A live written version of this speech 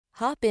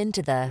Hop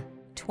into the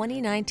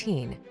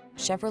 2019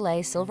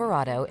 Chevrolet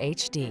Silverado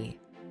HD.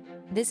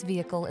 This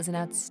vehicle is an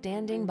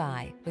outstanding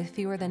buy with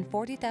fewer than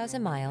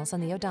 40,000 miles on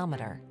the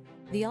odometer.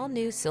 The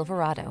all-new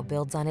Silverado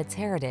builds on its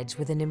heritage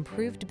with an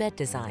improved bed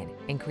design,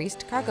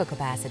 increased cargo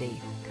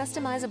capacity,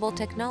 customizable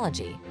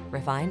technology,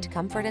 refined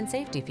comfort and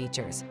safety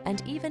features,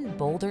 and even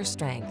bolder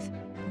strength.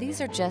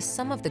 These are just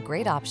some of the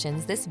great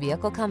options this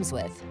vehicle comes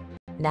with: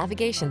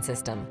 navigation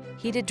system,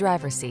 heated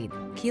driver's seat,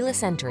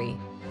 keyless entry,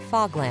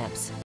 fog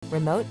lamps,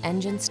 remote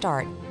engine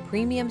start,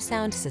 premium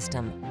sound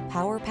system,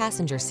 power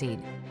passenger seat,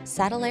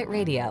 satellite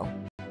radio,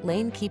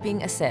 lane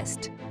keeping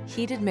assist,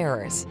 heated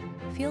mirrors.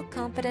 Feel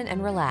confident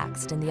and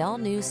relaxed in the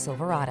all-new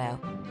Silverado.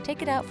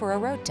 Take it out for a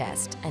road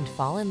test and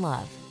fall in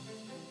love.